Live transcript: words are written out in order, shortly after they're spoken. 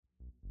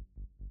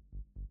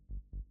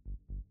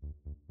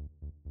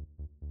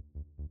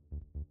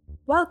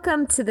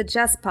Welcome to the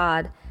Just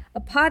Pod,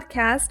 a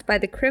podcast by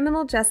the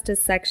Criminal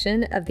Justice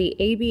Section of the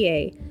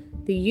ABA,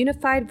 the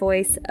unified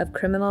voice of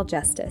criminal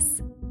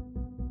justice.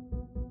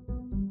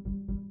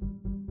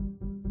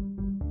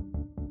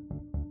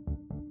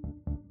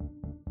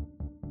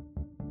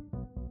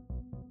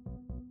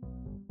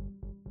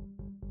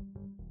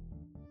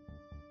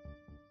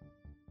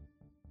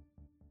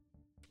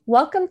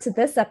 Welcome to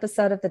this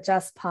episode of the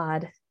Just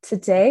Pod.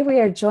 Today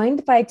we are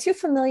joined by two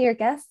familiar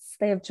guests.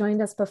 They have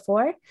joined us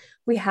before.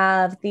 We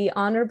have the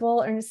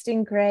Honorable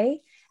Ernestine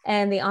Gray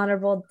and the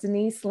Honorable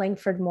Denise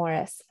Langford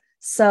Morris.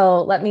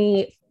 So let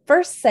me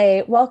first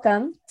say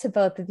welcome to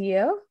both of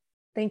you.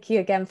 Thank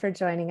you again for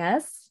joining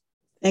us.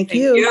 Thank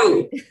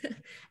you.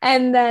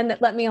 And then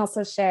let me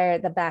also share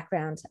the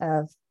background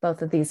of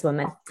both of these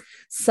women.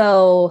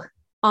 So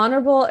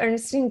Honorable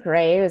Ernestine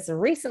Gray is a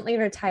recently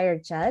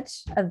retired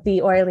judge of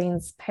the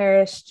Orleans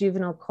Parish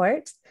Juvenile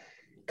Court,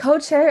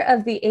 co-chair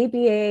of the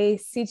ABA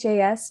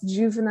CJS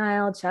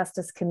Juvenile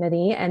Justice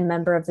Committee and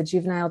member of the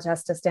Juvenile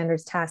Justice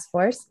Standards Task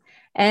Force,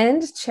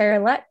 and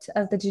chair-elect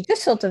of the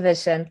Judicial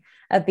Division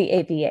of the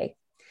ABA.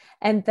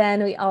 And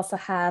then we also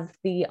have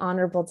the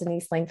Honorable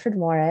Denise Langford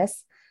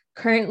Morris,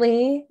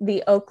 currently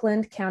the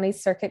Oakland County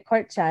Circuit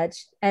Court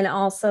judge, and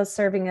also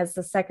serving as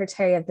the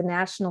secretary of the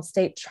National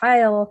State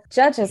Trial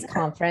Judges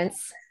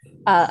Conference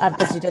of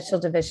the Judicial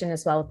Division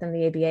as well within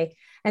the ABA,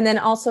 and then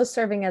also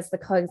serving as the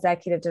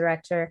co-executive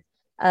director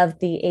of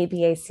the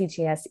ABA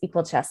CJS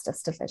Equal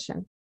Justice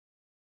Division.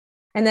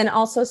 And then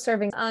also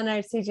serving on our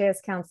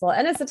CJS Council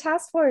and as a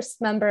task force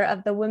member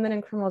of the Women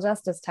in Criminal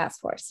Justice Task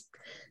Force.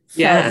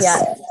 So, Yes.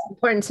 Yeah,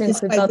 important to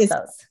include both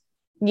those.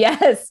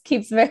 Yes,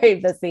 keeps very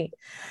busy.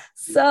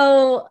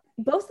 So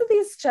both of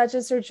these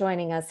judges are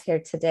joining us here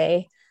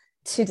today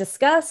to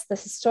discuss the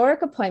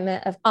historic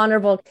appointment of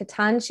Honorable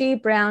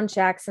Ketanji Brown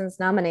Jackson's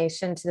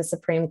nomination to the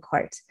Supreme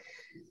Court,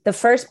 the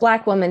first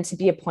Black woman to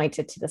be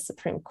appointed to the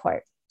Supreme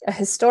Court, a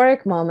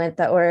historic moment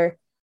that we're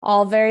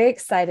all very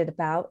excited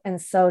about. And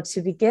so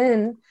to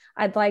begin,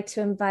 I'd like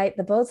to invite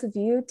the both of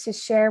you to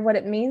share what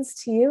it means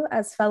to you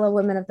as fellow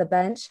women of the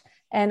bench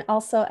and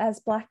also as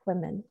Black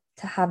women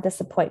to have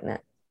this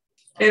appointment.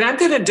 And I'm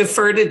going to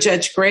defer to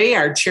Judge Gray,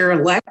 our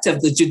chair-elect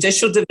of the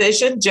Judicial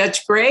Division.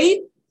 Judge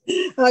Gray?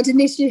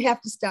 Denise, you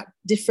have to stop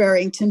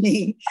deferring to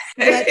me.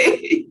 But,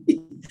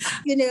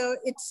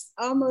 it's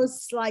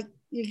almost like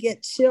you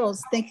get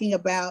chills thinking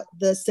about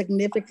the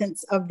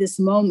significance of this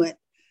moment.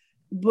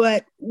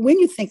 But when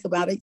you think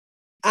about it,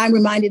 I'm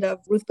reminded of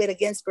Ruth Bader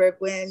Ginsburg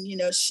when,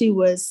 she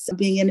was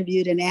being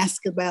interviewed and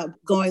asked about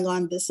going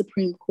on the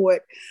Supreme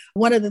Court.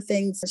 One of the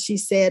things she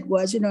said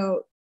was,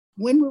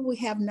 when will we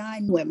have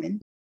 9 women?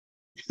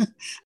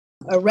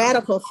 A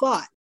radical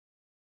thought.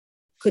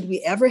 Could we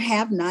ever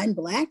have 9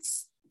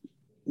 Blacks,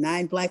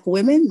 9 Black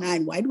women,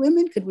 9 white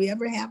women? Could we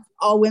ever have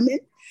all women?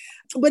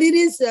 But it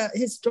is a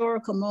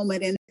historical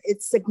moment, and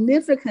it's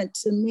significant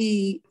to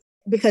me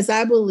because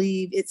I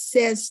believe it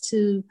says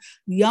to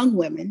young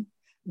women,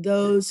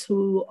 those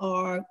who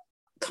are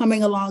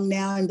coming along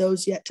now and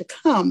those yet to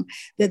come,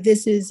 that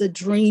this is a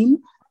dream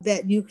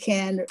that you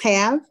can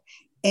have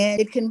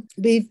and it can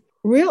be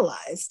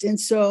realized. And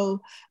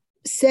so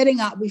setting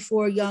out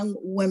before young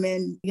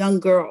women, young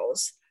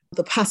girls,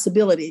 the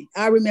possibility.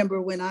 I remember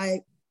when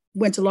I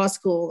went to law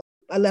school,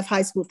 I left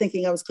high school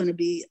thinking I was going to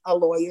be a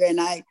lawyer,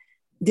 and I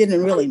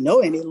didn't really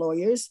know any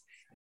lawyers,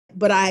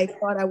 but I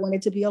thought I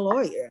wanted to be a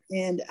lawyer.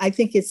 And I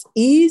think it's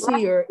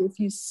easier if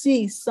you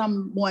see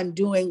someone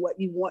doing what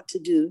you want to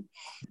do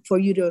for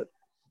you to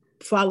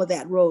follow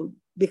that road,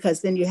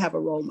 because then you have a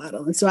role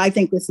model. And so I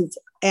think this is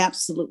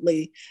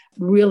absolutely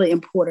really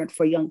important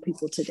for young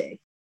people today.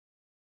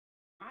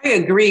 I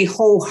agree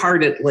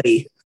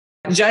wholeheartedly.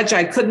 Judge,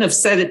 I couldn't have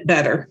said it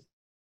better.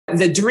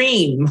 The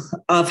dream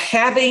of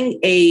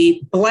having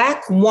a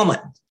Black woman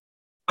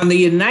on the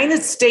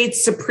United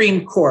States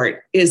Supreme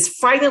Court is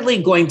finally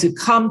going to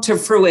come to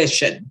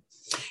fruition.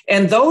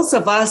 And those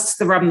of us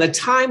from the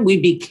time we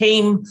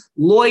became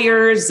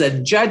lawyers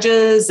and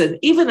judges, and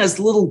even as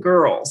little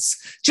girls,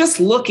 just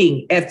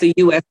looking at the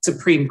U.S.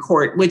 Supreme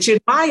Court, which in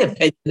my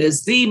opinion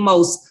is the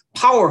most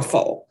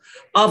powerful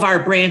of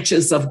our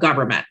branches of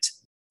government.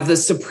 The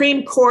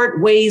Supreme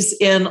Court weighs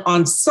in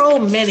on so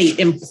many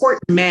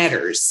important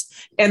matters,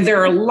 and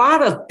there are a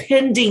lot of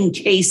pending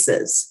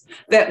cases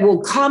that will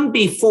come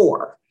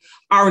before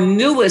our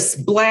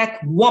newest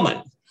Black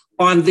woman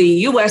on the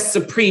U.S.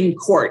 Supreme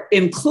Court,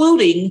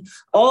 including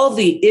all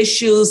the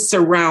issues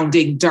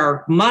surrounding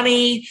dark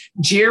money,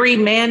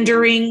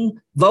 gerrymandering,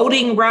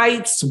 voting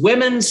rights,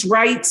 women's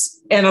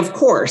rights, and of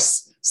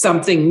course,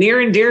 something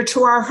near and dear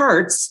to our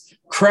hearts,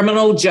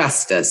 criminal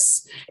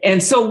justice.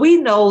 And so we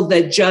know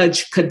that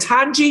Judge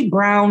Ketanji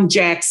Brown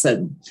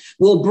Jackson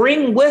will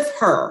bring with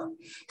her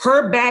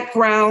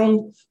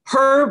background,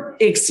 her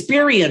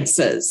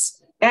experiences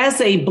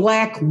as a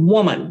Black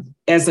woman,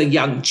 as a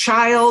young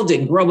child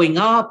and growing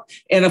up.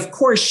 And of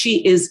course,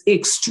 she is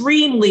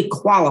extremely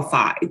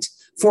qualified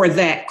for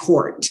that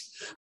court.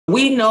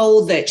 We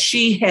know that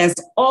she has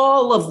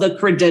all of the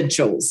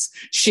credentials.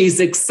 She's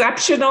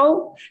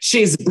exceptional.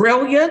 She's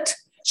brilliant.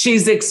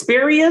 She's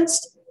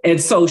experienced, and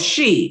so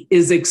she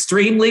is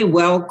extremely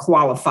well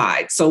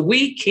qualified. So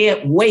we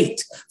can't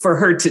wait for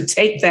her to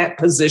take that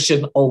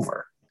position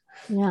over.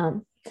 Yeah.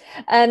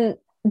 And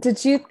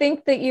did you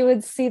think that you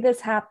would see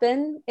this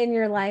happen in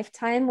your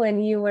lifetime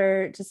when you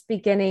were just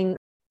beginning?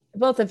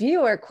 Both of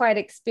you are quite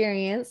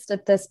experienced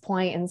at this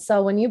point. And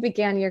so when you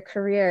began your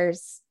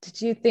careers,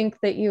 did you think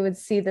that you would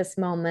see this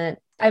moment?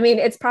 I mean,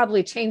 it's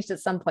probably changed at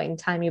some point in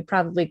time. You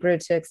probably grew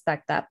to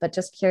expect that, but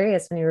just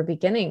curious when you were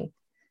beginning.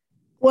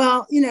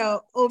 Well,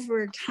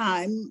 over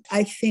time,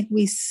 I think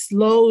we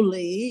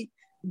slowly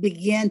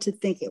began to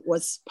think it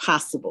was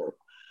possible.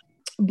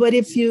 But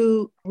if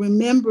you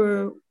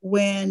remember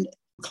when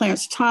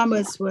Clarence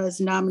Thomas was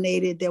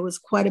nominated, there was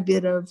quite a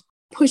bit of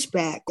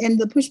pushback. And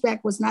the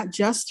pushback was not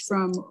just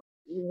from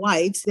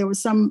whites. There were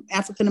some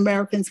African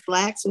Americans,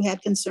 Blacks, who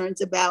had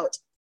concerns about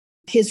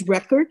his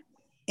record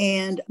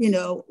and,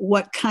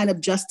 what kind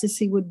of justice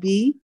he would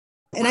be.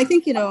 And I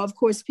think, of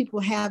course, people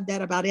have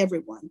that about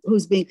everyone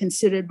who's being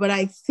considered. But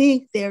I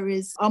think there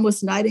is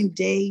almost night and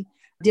day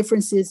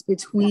differences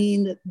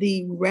between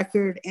the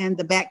record and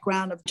the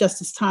background of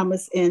Justice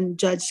Thomas and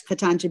Judge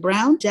Ketanji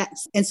Brown.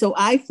 And so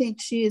I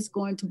think she is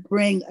going to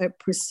bring a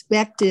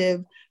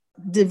perspective,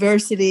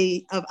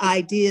 diversity of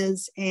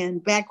ideas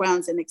and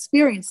backgrounds and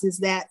experiences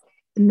that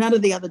none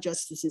of the other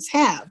justices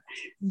have.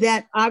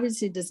 That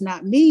obviously does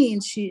not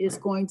mean she is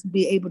going to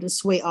be able to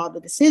sway all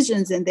the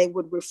decisions and they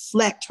would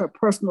reflect her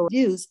personal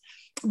views.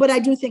 But I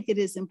do think it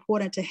is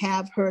important to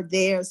have her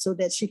there so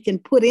that she can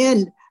put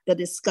in the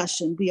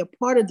discussion, be a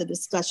part of the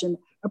discussion,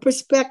 a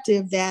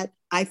perspective that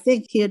I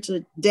think here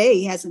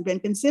today hasn't been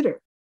considered.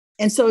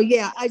 And so,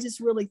 I just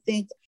really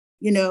think,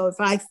 if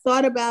I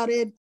thought about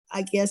it,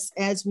 I guess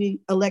as we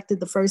elected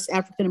the first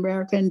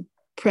African-American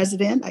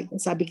president, I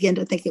guess I began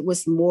to think it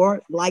was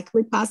more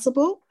likely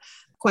possible.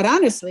 Quite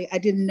honestly, I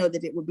didn't know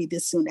that it would be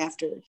this soon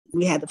after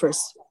we had the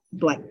first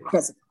Black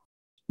president.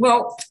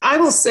 Well, I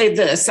will say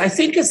this. I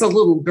think as a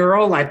little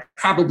girl, I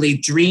probably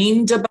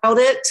dreamed about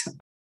it,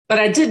 but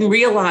I didn't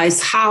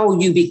realize how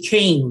you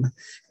became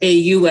a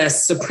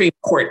U.S. Supreme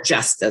Court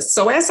justice.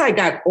 So as I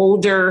got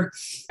older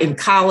in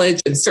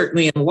college and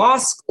certainly in law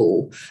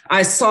school,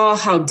 I saw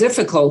how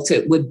difficult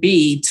it would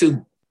be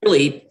to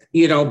really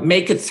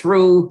make it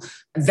through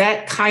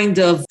that kind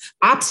of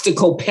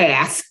obstacle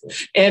path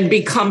and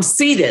become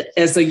seated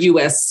as a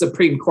U.S.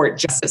 Supreme Court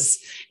justice.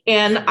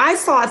 And I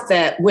thought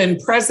that when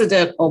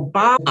President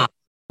Obama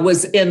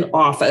was in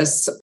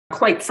office,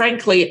 quite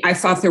frankly, I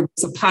thought there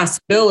was a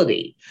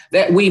possibility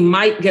that we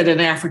might get an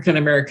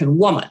African-American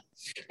woman.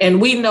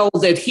 And we know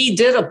that he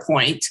did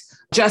appoint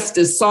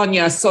Justice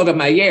Sonia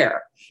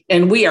Sotomayor,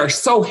 and we are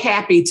so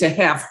happy to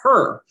have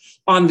her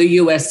on the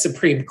U.S.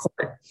 Supreme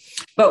Court.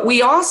 But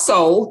we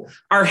also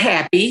are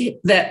happy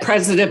that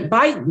President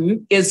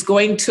Biden is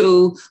going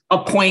to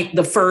appoint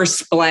the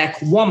first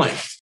Black woman.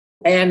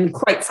 And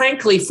quite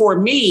frankly, for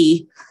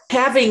me,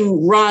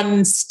 having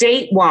run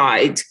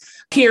statewide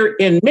here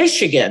in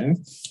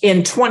Michigan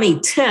in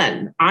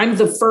 2010, I'm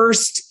the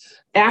first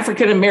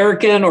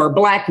African-American or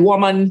Black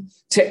woman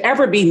to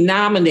ever be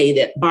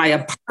nominated by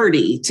a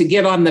party to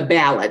get on the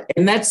ballot.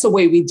 And that's the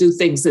way we do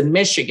things in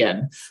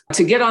Michigan.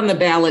 To get on the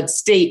ballot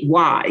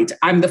statewide,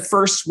 I'm the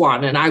first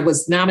one, and I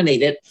was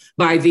nominated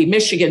by the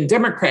Michigan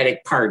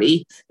Democratic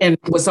Party and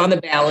was on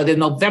the ballot in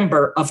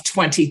November of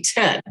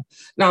 2010.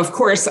 Now, of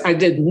course, I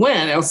didn't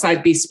win, else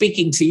I'd be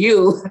speaking to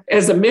you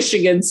as a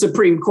Michigan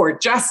Supreme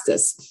Court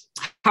justice.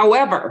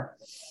 However,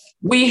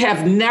 we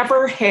have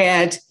never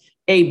had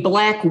a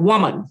Black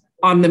woman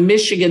on the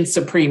Michigan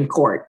Supreme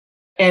Court.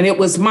 And it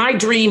was my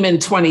dream in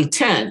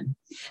 2010.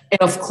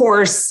 And of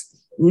course,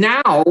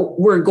 now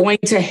we're going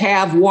to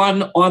have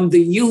one on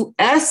the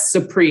U.S.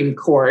 Supreme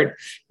Court.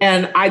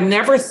 And I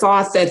never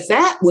thought that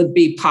that would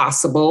be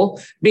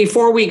possible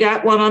before we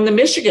got one on the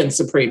Michigan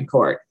Supreme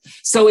Court.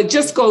 So it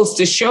just goes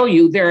to show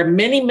you there are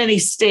many, many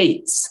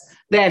states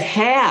that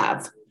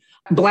have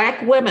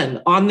Black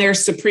women on their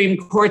Supreme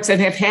Courts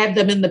and have had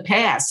them in the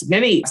past,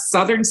 many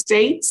southern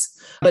states,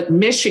 but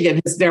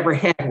Michigan has never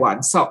had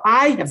one. So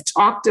I have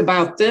talked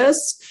about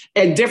this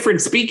at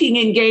different speaking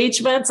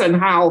engagements and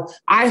how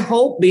I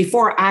hope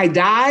before I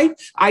die,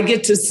 I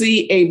get to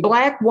see a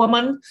Black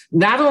woman,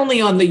 not only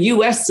on the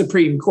U.S.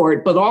 Supreme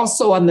Court, but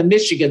also on the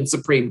Michigan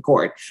Supreme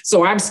Court.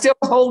 So I'm still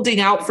holding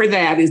out for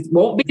that. It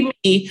won't be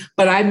me,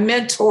 but I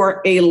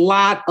mentor a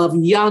lot of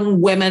young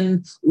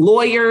women,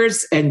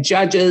 lawyers and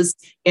judges,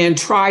 and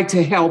try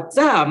to help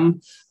them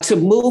to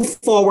move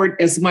forward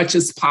as much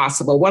as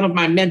possible. One of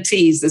my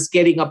mentees is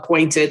getting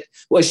appointed.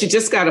 Well, she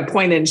just got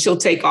appointed and she'll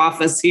take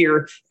office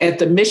here at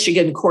the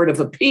Michigan Court of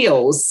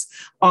Appeals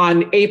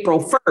on April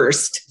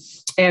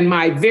 1st. And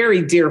my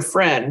very dear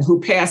friend who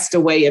passed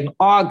away in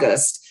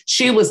August,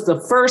 she was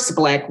the first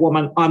Black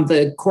woman on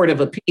the Court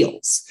of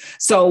Appeals.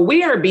 So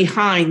we are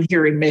behind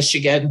here in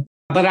Michigan,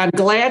 but I'm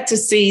glad to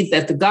see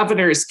that the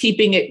governor is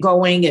keeping it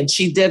going. And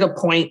she did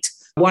appoint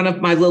one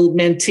of my little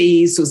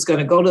mentees who's going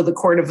to go to the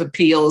Court of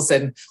Appeals.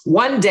 And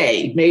one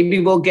day, maybe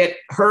we'll get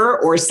her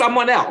or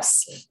someone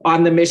else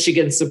on the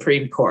Michigan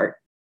Supreme Court.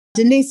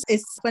 Denise,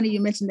 it's funny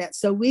you mentioned that.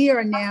 So we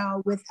are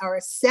now with our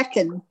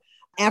second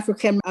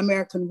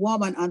African-American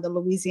woman on the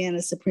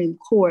Louisiana Supreme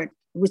Court,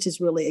 which is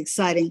really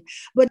exciting.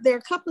 But there are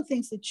a couple of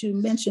things that you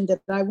mentioned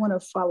that I want to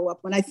follow up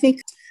on. I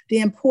think the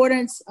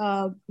importance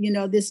of,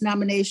 this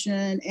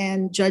nomination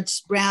and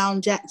Judge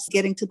Brown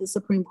getting to the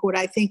Supreme Court,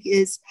 I think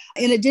is,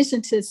 in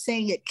addition to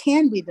saying it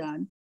can be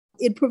done,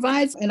 it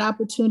provides an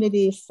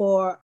opportunity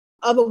for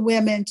other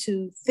women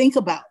to think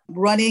about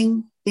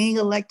running, being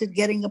elected,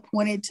 getting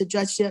appointed to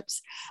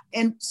judgeships.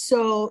 And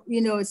so,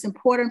 it's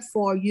important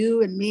for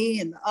you and me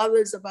and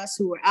others of us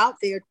who are out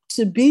there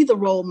to be the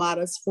role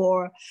models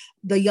for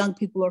the young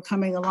people who are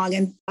coming along.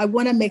 And I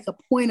want to make a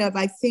point of,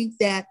 I think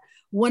that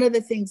one of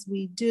the things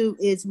we do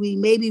is we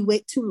maybe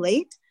wait too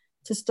late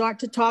to start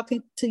to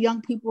talking to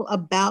young people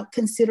about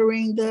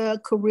considering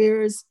the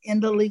careers in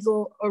the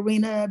legal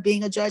arena,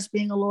 being a judge,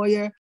 being a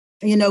lawyer.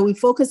 We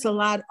focus a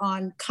lot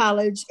on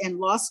college and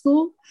law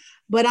school,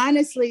 but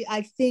honestly,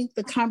 I think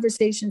the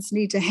conversations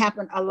need to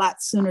happen a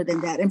lot sooner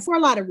than that. And for a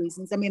lot of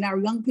reasons. I mean, our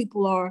young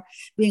people are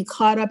being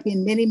caught up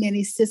in many,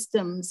 many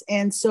systems.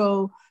 And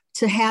so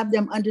to have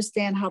them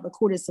understand how the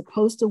court is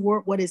supposed to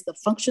work, what is the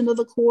function of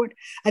the court,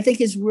 I think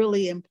is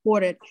really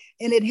important.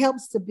 And it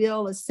helps to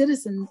build a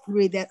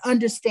citizenry that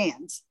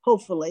understands,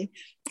 hopefully,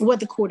 what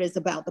the court is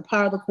about, the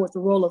power of the court, the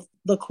role of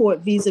the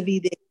court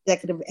vis-a-vis the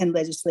executive and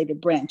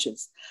legislative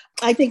branches.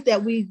 I think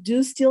that we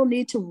do still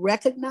need to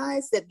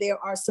recognize that there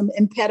are some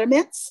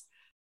impediments.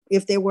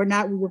 If there were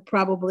not, we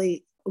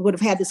would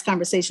have had this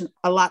conversation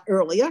a lot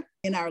earlier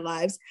in our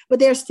lives, but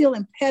there are still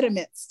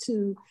impediments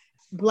to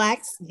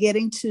Blacks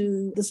getting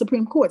to the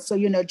Supreme Court. So,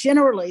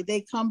 generally they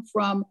come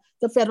from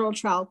the federal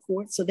trial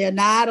court. So there are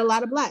not a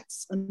lot of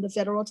Blacks in the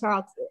federal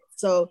trial court.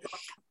 So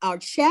our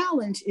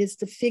challenge is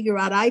to figure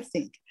out, I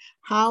think,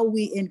 how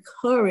we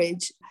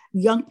encourage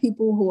young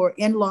people who are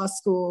in law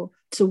school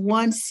to,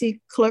 one, seek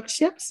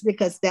clerkships,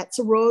 because that's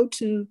a road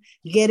to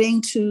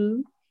getting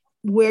to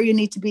where you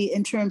need to be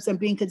in terms of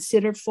being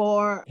considered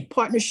for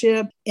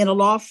partnership in a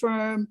law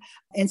firm.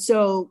 And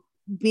so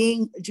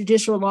being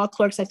judicial law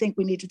clerks, I think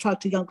we need to talk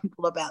to young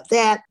people about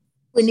that.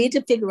 We need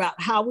to figure out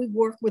how we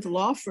work with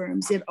law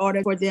firms in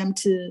order for them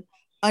to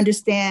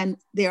understand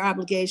their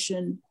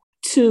obligation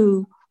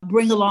to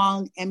bring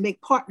along and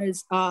make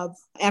partners of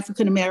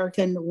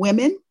African-American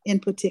women in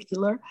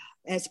particular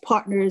as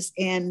partners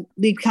and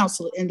lead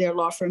counsel in their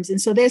law firms. And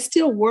so there's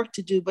still work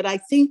to do, but I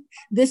think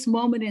this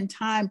moment in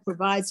time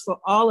provides for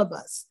all of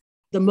us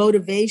the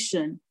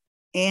motivation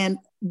and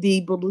the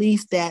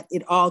belief that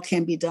it all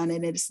can be done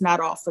and it's not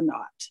all for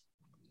naught.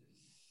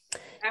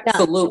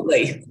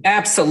 Absolutely.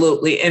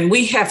 Absolutely. And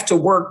we have to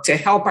work to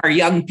help our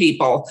young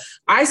people.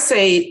 I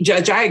say,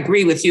 Judge, I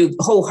agree with you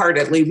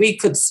wholeheartedly. We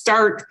could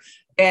start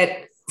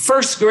at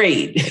first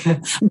grade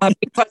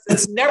because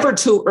it's never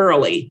too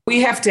early. We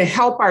have to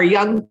help our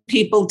young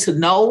people to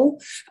know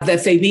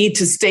that they need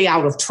to stay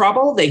out of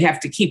trouble. They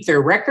have to keep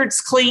their records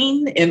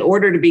clean in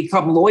order to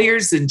become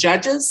lawyers and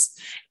judges,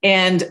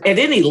 and at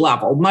any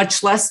level,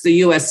 much less the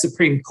U.S.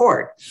 Supreme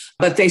Court.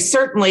 But they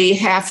certainly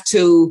have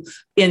to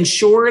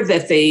ensure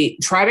that they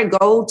try to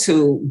go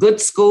to good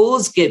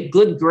schools, get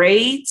good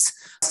grades,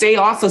 stay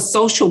off of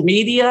social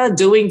media,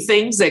 doing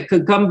things that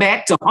could come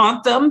back to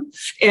haunt them.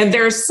 And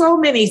there are so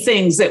many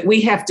things that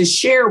we have to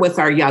share with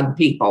our young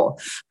people,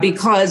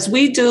 because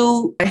we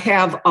do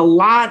have a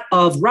lot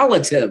of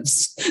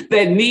relatives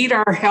that need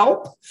our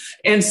help.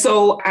 And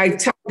so I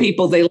tell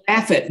people, they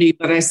laugh at me,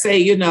 but I say,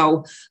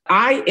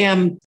 I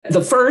am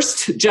the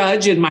first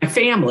judge in my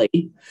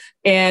family.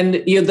 And,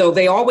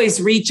 they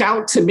always reach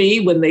out to me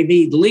when they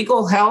need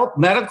legal help,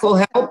 medical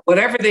help,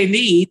 whatever they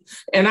need.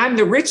 And I'm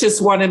the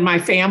richest one in my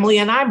family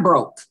and I'm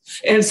broke.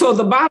 And so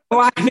the bottom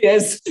line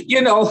is,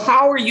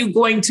 how are you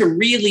going to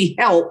really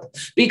help?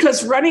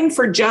 Because running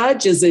for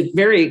judge is a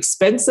very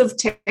expensive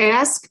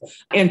task,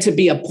 and to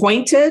be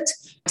appointed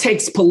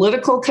takes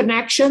political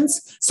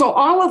connections. So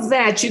all of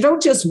that, you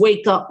don't just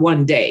wake up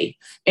one day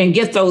and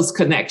get those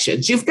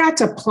connections. You've got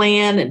to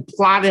plan and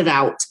plot it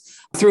out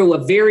through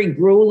a very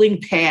grueling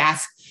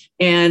path,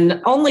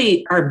 and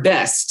only our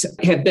best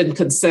have been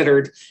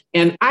considered.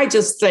 And I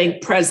just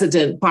thank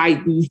President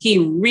Biden. He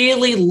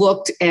really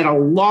looked at a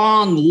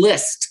long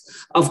list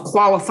of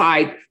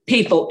qualified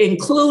people,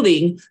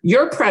 including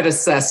your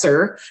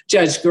predecessor,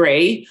 Judge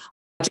Gray,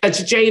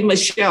 Judge J.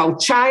 Michelle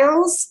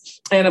Childs,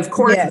 and of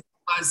course, yes,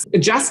 was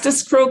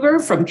Justice Kruger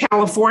from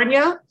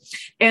California.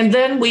 And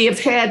then we have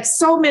had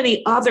so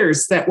many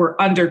others that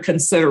were under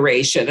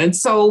consideration. And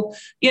so,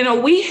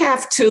 we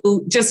have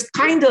to just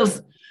kind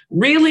of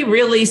really,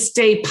 really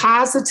stay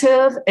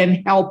positive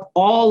and help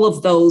all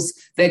of those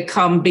that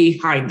come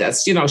behind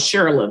us.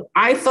 Sherilyn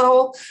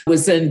Ifill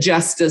was in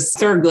Justice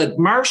Thurgood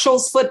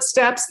Marshall's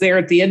footsteps there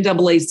at the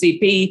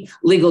NAACP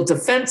Legal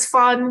Defense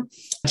Fund.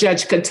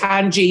 Judge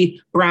Ketanji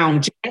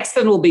Brown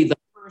Jackson will be the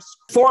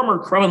former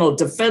criminal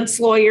defense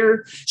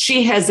lawyer.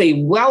 She has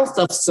a wealth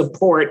of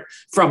support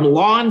from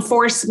law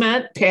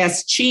enforcement,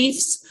 past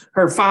chiefs.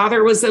 Her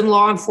father was in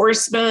law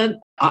enforcement,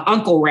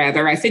 uncle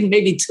rather. I think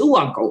maybe two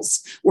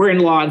uncles were in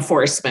law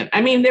enforcement.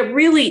 I mean, there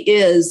really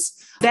is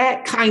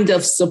that kind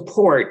of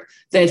support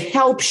that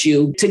helps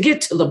you to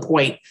get to the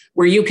point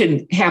where you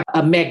can have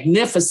a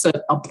magnificent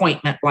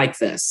appointment like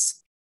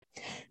this.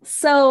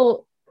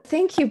 So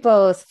thank you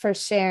both for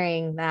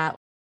sharing that.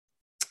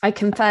 I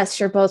confess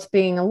you're both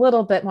being a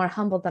little bit more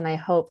humble than I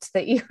hoped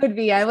that you would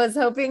be. I was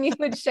hoping you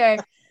would share.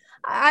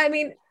 I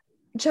mean,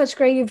 Judge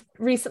Gray, you've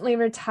recently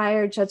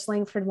retired. Judge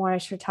Langford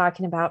Morris, you're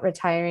talking about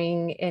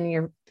retiring in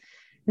your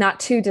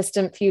not too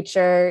distant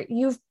future.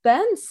 You've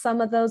been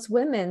some of those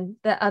women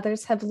that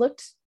others have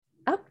looked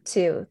up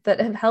to,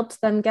 that have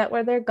helped them get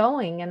where they're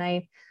going. And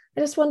I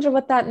just wonder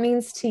what that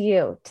means to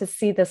you to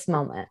see this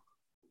moment.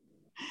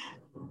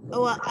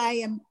 Well, I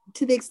am,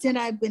 to the extent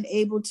I've been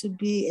able to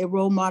be a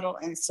role model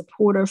and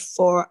supporter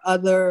for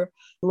other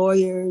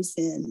lawyers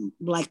and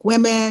Black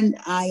women,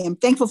 I am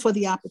thankful for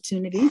the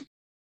opportunity.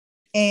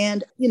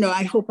 And,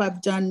 I hope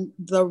I've done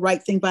the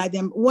right thing by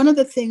them. One of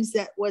the things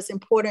that was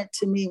important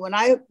to me when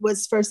I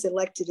was first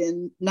elected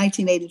in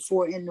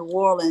 1984 in New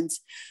Orleans,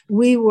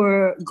 we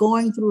were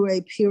going through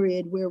a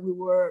period where we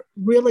were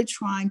really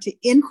trying to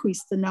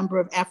increase the number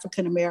of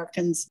African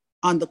Americans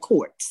on the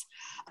courts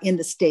in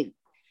the state.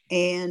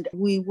 And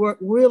we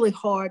worked really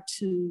hard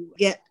to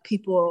get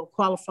people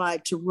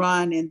qualified to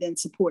run and then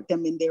support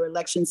them in their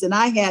elections. And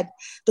I had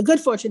the good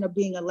fortune of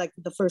being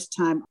elected the first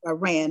time I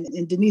ran.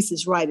 And Denise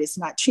is right, it's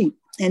not cheap.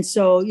 And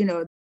so,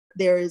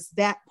 there is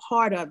that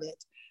part of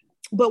it.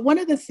 But one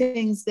of the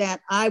things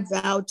that I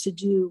vowed to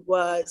do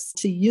was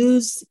to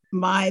use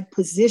my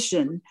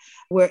position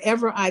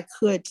wherever I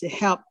could to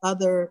help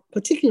other,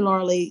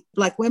 particularly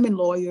Black women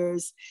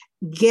lawyers,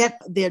 get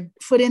their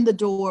foot in the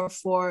door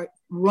for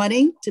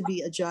running to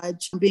be a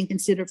judge and being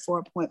considered for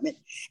appointment.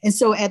 And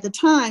so at the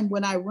time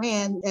when I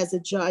ran as a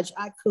judge,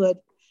 I could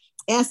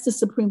ask the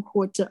Supreme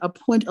Court to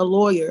appoint a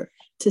lawyer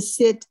to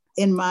sit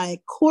in my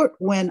court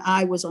when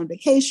I was on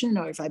vacation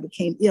or if I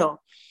became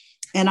ill.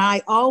 And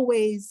I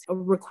always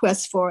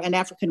request for an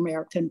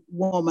African-American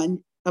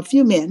woman, a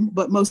few men,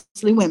 but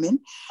mostly women,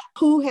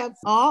 who have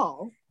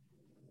all,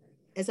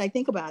 as I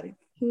think about it,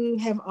 who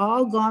have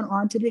all gone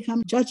on to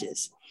become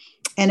judges.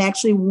 And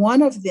actually,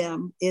 one of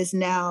them is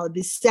now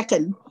the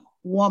second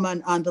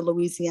woman on the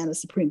Louisiana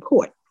Supreme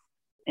Court.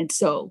 And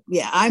so,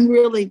 I'm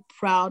really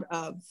proud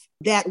of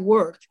that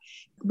work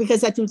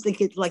because I do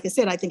think it, like I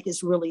said, I think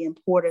it's really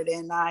important.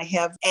 And I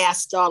have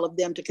asked all of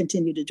them to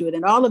continue to do it.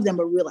 And all of them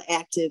are really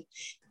active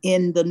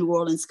in the New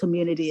Orleans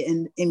community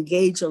and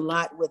engage a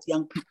lot with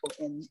young people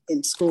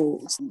in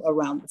schools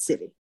around the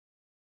city.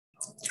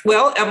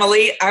 Well,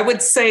 Emily, I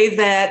would say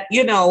that,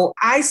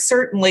 I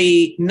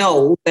certainly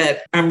know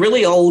that I'm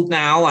really old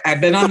now.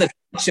 I've been on the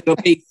bench. It'll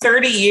be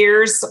 30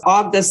 years,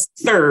 August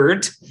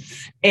 3rd.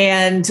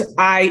 And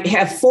I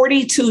have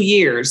 42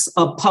 years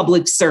of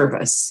public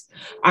service.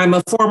 I'm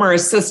a former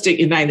assistant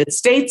United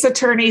States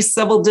attorney,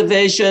 civil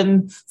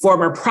division,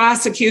 former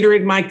prosecutor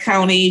in my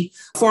county,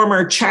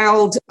 former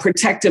child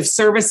protective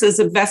services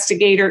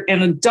investigator,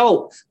 and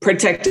adult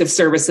protective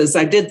services.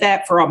 I did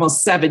that for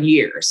almost 7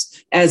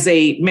 years as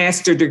a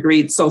master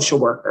degree social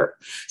worker.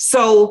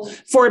 So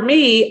for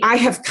me, I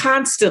have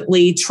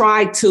constantly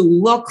tried to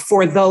look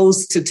for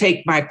those to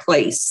take my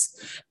place.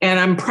 And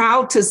I'm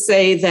proud to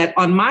say that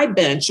on my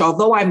bench,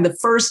 although I'm the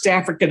first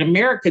African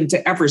American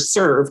to ever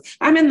serve,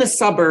 I'm in the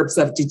suburbs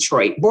of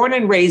Detroit, born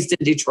and raised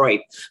in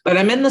Detroit, but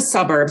I'm in the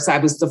suburbs. I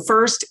was the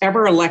first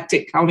ever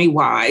elected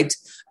countywide,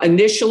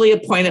 initially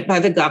appointed by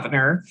the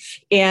governor.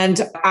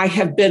 And I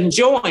have been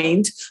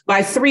joined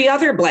by 3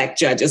 other Black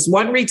judges.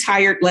 One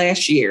retired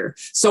last year.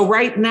 So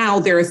right now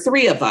there are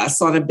 3 of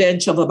us on a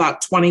bench of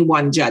about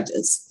 21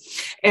 judges.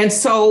 And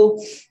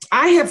so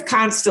I have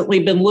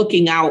constantly been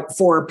looking out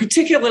for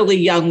particularly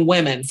young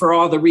women for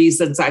all the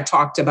reasons I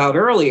talked about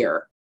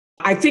earlier.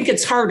 I think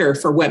it's harder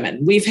for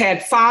women. We've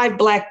had 5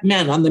 Black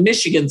men on the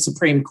Michigan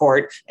Supreme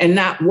Court and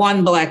not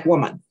 1 Black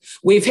woman.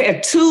 We've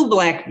had 2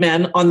 Black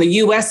men on the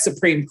U.S.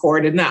 Supreme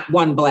Court and not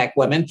 1 Black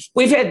woman.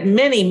 We've had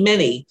many,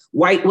 many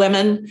white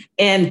women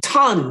and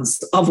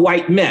tons of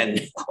white men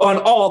on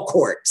all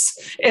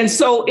courts. And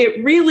so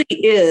it really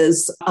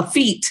is a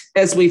feat,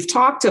 as we've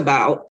talked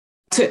about,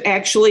 to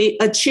actually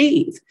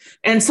achieve.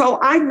 And so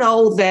I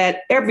know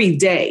that every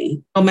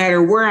day, no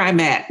matter where I'm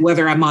at,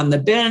 whether I'm on the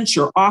bench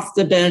or off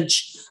the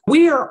bench,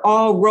 we are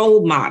all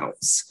role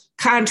models,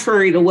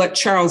 contrary to what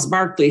Charles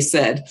Barkley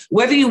said,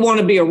 whether you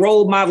want to be a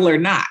role model or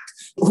not.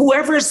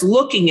 Whoever's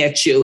looking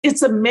at you,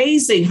 it's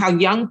amazing how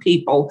young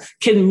people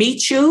can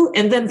meet you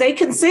and then they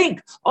can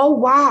think, oh,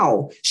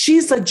 wow,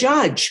 she's a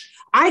judge.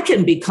 I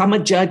can become a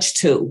judge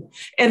too.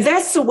 And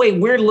that's the way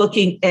we're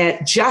looking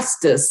at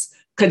Justice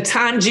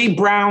Ketanji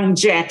Brown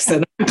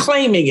Jackson. I'm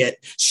claiming it.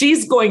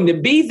 She's going to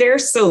be there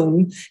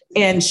soon,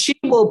 and she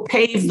will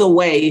pave the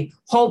way,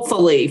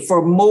 hopefully,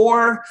 for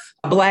more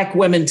Black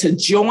women to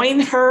join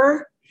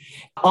her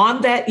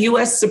on that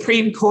U.S.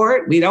 Supreme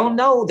Court. We don't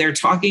know. They're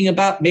talking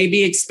about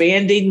maybe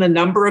expanding the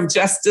number of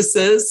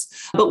justices,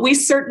 but we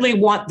certainly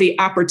want the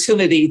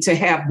opportunity to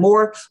have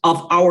more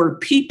of our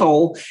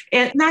people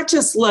and not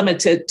just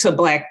limited to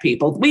Black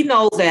people. We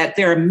know that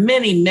there are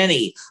many,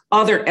 many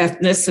other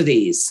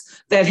ethnicities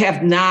that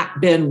have not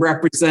been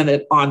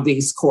represented on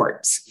these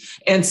courts.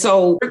 And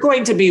so we're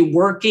going to be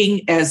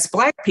working as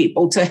Black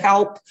people to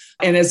help,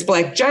 and as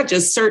Black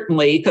judges,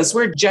 certainly, because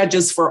we're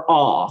judges for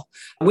all.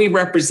 We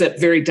represent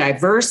very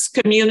diverse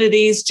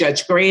communities,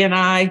 Judge Gray and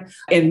I,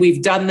 and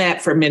we've done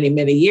that for many,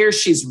 many years.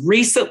 She's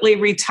recently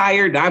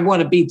retired. I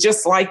want to be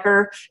just like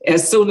her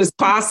as soon as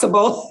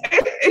possible.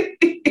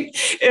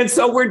 And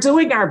so we're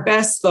doing our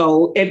best,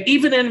 though. And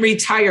even in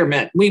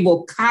retirement, we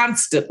will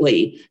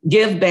constantly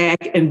give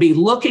back and be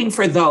looking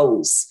for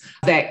those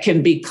that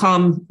can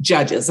become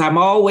judges. I'm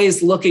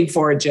always looking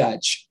for a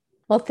judge.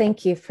 Well,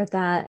 thank you for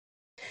that.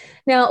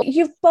 Now,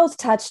 you've both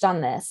touched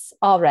on this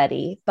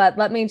already, but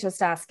let me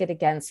just ask it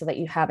again so that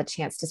you have a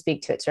chance to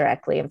speak to it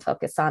directly and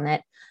focus on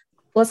it.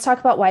 Let's talk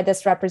about why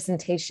this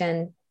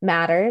representation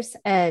matters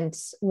and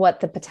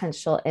what the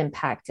potential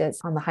impact is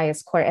on the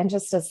highest court and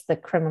just as the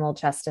criminal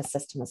justice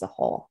system as a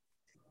whole.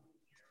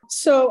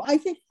 So I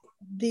think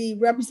the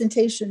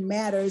representation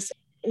matters.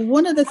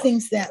 One of the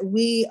things that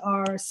we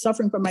are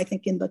suffering from, I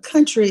think, in the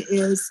country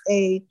is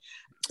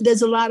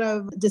there's a lot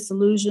of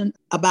disillusion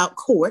about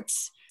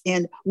courts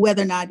and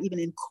whether or not even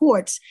in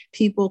courts,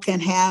 people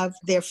can have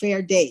their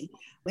fair day.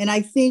 And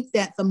I think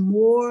that the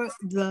more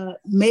the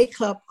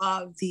makeup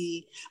of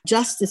the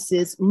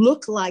justices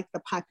look like the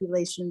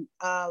population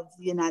of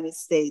the United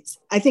States,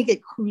 I think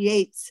it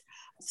creates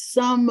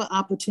some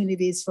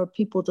opportunities for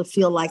people to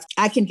feel like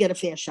I can get a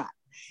fair shot.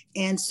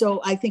 And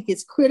so I think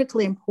it's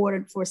critically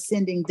important for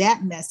sending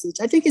that message.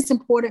 I think it's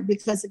important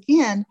because,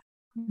 again,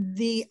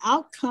 the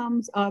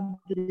outcomes of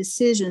the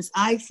decisions,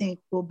 I think,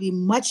 will be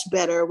much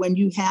better when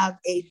you have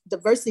a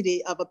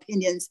diversity of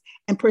opinions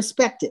and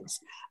perspectives.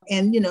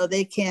 And,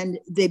 they can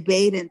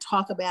debate and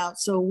talk about.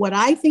 So what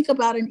I think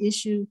about an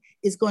issue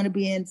is going to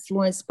be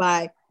influenced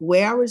by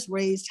where I was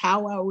raised,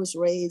 how I was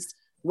raised,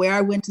 where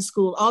I went to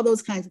school, all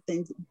those kinds of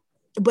things.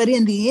 But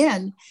in the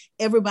end,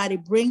 everybody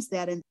brings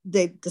that and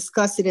they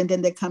discuss it and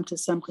then they come to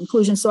some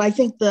conclusion. So I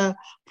think the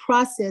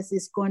process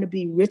is going to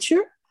be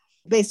richer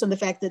based on the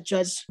fact that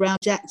Judge Brown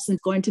Jackson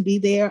is going to be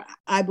there.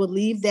 I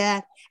believe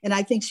that, and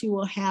I think she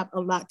will have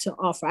a lot to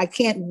offer. I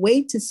can't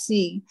wait to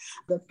see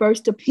the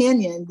first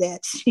opinion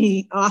that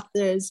she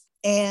authors.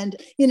 And,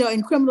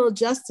 in criminal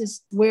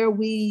justice, where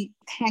we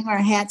hang our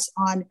hats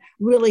on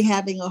really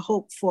having a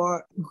hope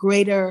for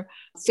greater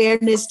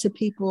fairness to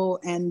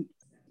people and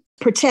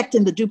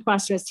protecting the due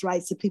process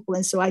rights of people.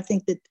 And so I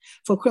think that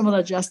for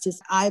criminal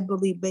justice, I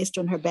believe based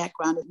on her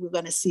background, that we're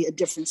going to see a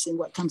difference in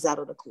what comes out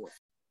of the court.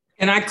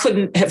 And I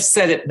couldn't have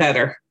said it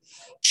better.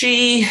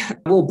 She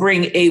will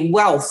bring a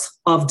wealth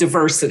of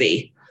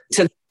diversity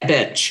to the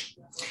bench.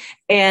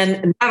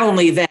 And not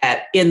only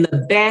that, in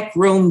the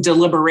backroom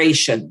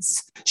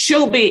deliberations,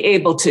 she'll be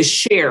able to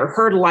share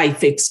her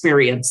life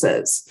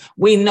experiences.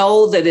 We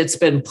know that it's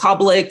been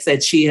public,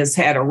 that she has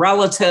had a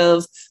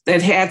relative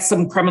that had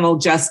some criminal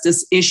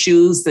justice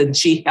issues, and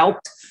she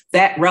helped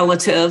that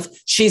relative.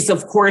 She's,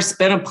 of course,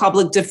 been a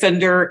public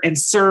defender and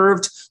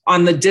served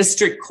on the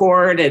district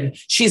court, and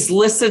she's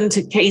listened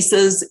to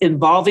cases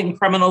involving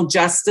criminal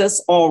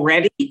justice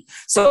already.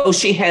 So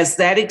she has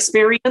that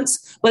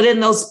experience. But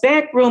in those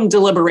backroom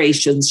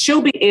deliberations,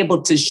 she'll be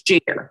able to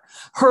share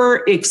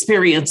her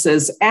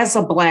experiences as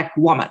a Black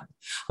woman.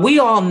 We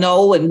all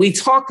know and we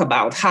talk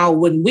about how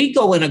when we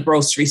go in a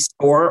grocery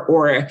store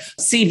or a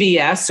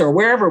CVS or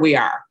wherever we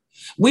are,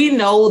 we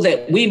know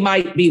that we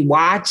might be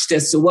watched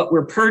as to what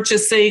we're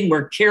purchasing.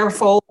 We're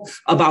careful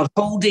about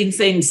holding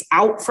things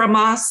out from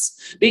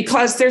us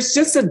because there's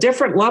just a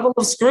different level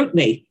of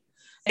scrutiny.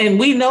 And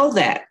we know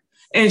that.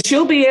 And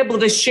she'll be able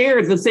to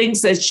share the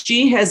things that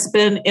she has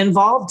been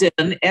involved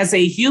in as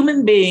a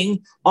human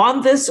being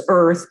on this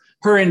earth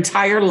her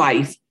entire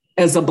life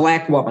as a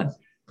Black woman.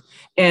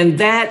 And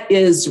that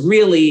is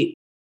really,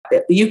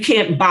 you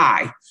can't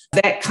buy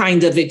that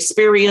kind of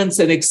experience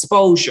and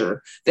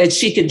exposure that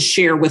she can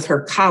share with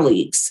her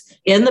colleagues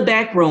in the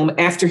back room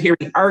after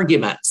hearing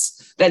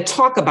arguments that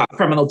talk about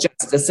criminal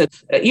justice.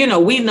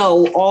 And, we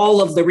know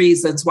all of the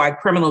reasons why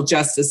criminal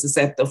justice is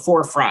at the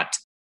forefront.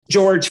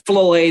 George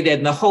Floyd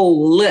and the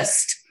whole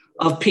list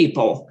of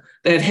people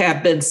that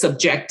have been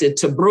subjected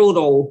to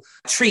brutal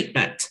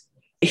treatment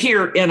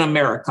here in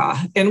America.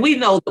 And we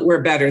know that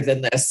we're better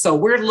than this. So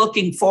we're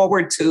looking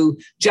forward to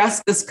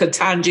Justice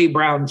Ketanji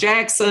Brown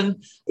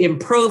Jackson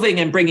improving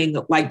and bringing,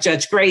 like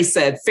Judge Gray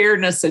said,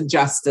 fairness and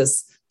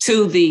justice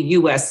to the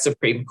U.S.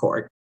 Supreme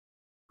Court.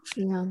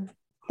 Yeah.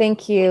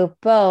 Thank you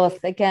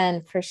both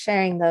again for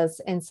sharing those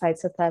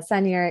insights with us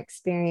and your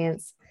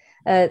experience.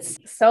 It's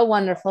so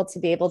wonderful to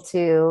be able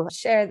to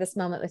share this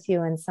moment with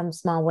you in some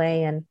small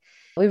way. And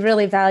we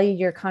really value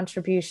your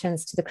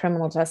contributions to the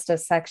criminal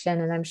justice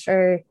section. And I'm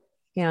sure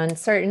and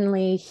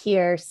certainly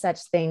hear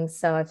such things.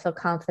 So I feel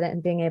confident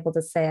in being able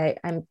to say,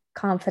 I'm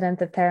confident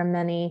that there are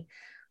many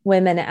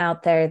women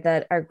out there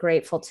that are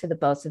grateful to the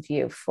both of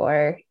you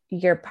for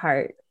your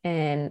part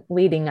in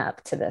leading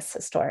up to this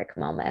historic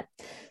moment.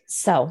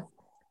 So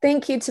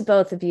thank you to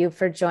both of you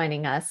for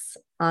joining us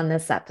on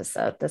this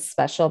episode, this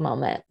special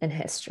moment in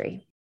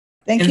history.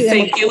 Thank And you,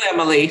 thank Emily. you,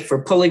 Emily, for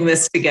pulling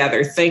this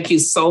together. Thank you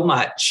so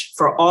much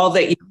for all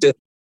that you do.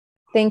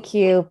 Thank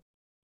you.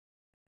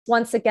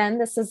 Once again,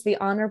 this is the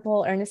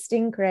Honorable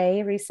Ernestine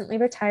Gray, recently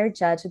retired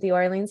judge of the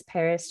Orleans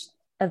Parish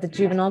of the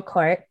Juvenile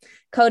Court,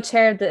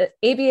 co-chair of the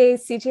ABA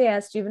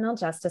CJS Juvenile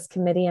Justice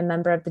Committee and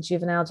member of the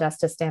Juvenile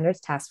Justice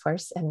Standards Task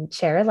Force and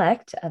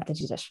chair-elect of the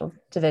Judicial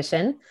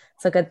Division.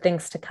 So good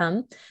things to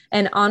come.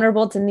 And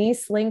Honorable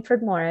Denise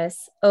Langford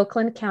Morris,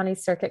 Oakland County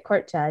Circuit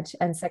Court Judge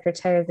and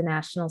Secretary of the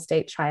National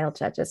State Trial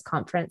Judges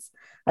Conference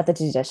of the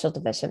Judicial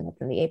Division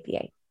within the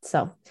ABA.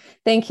 So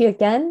thank you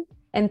again.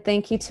 And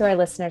thank you to our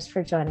listeners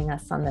for joining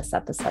us on this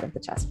episode of the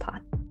Just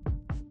Pod.